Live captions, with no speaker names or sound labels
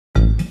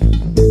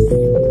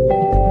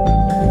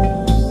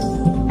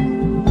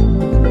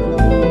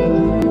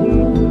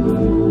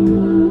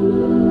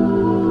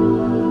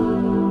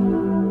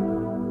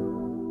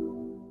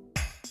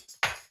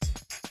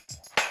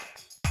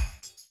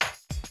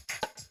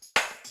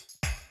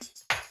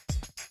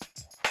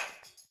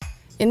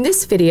In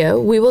this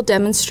video, we will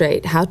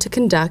demonstrate how to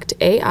conduct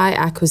AI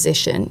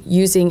acquisition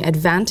using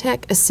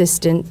Advantech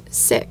Assistant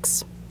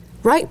 6.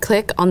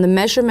 Right-click on the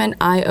Measurement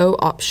I/O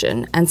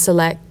option and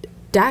select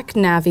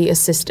DAQNavi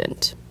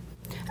Assistant.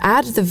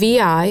 Add the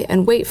VI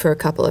and wait for a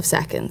couple of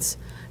seconds.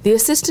 The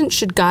assistant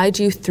should guide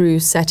you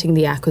through setting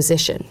the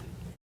acquisition.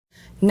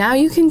 Now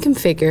you can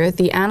configure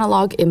the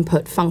analog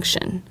input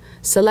function.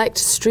 Select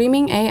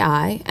Streaming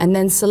AI and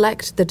then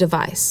select the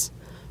device.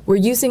 We're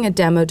using a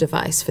demo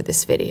device for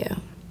this video.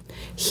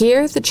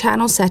 Here, the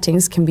channel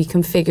settings can be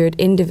configured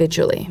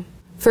individually.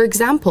 For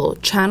example,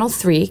 channel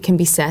 3 can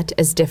be set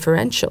as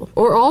differential,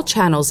 or all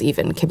channels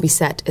even can be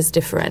set as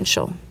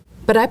differential.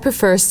 But I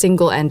prefer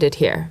single-ended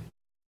here.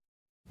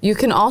 You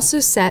can also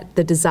set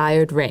the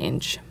desired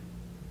range.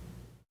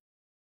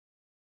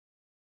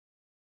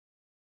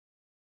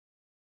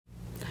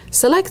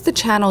 Select the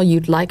channel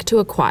you'd like to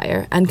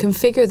acquire and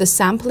configure the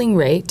sampling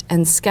rate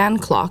and scan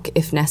clock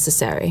if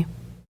necessary.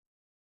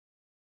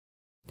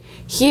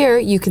 Here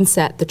you can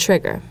set the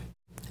trigger.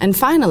 And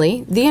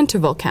finally, the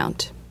interval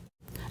count.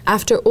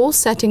 After all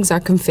settings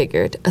are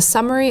configured, a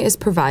summary is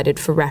provided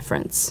for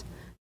reference.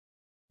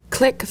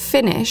 Click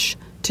Finish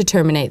to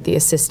terminate the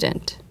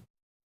assistant.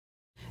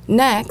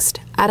 Next,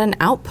 add an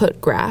output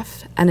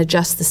graph and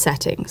adjust the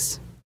settings.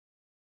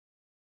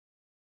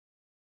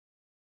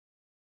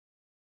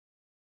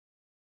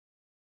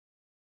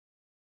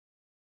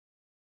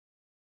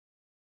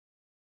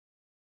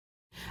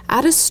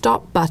 Add a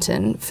stop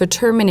button for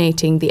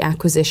terminating the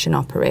acquisition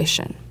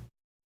operation.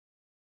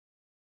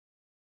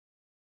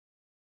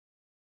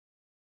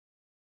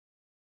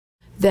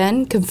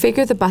 Then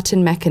configure the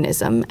button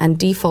mechanism and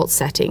default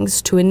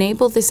settings to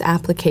enable this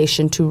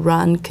application to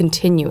run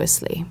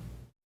continuously.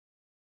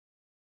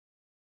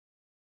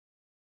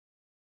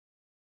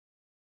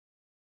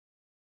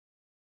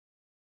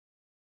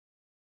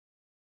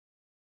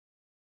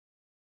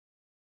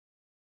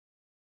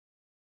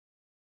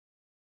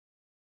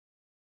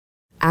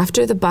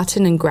 After the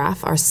button and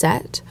graph are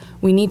set,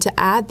 we need to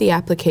add the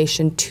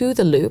application to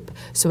the loop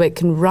so it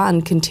can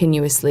run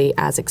continuously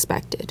as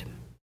expected.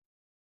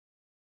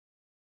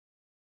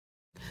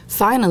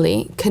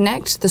 Finally,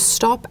 connect the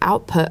stop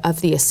output of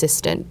the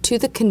assistant to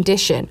the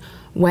condition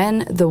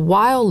when the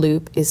while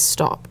loop is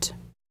stopped.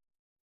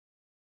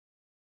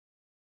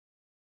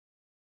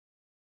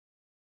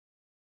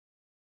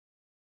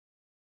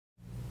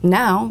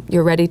 Now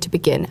you're ready to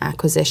begin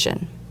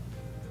acquisition.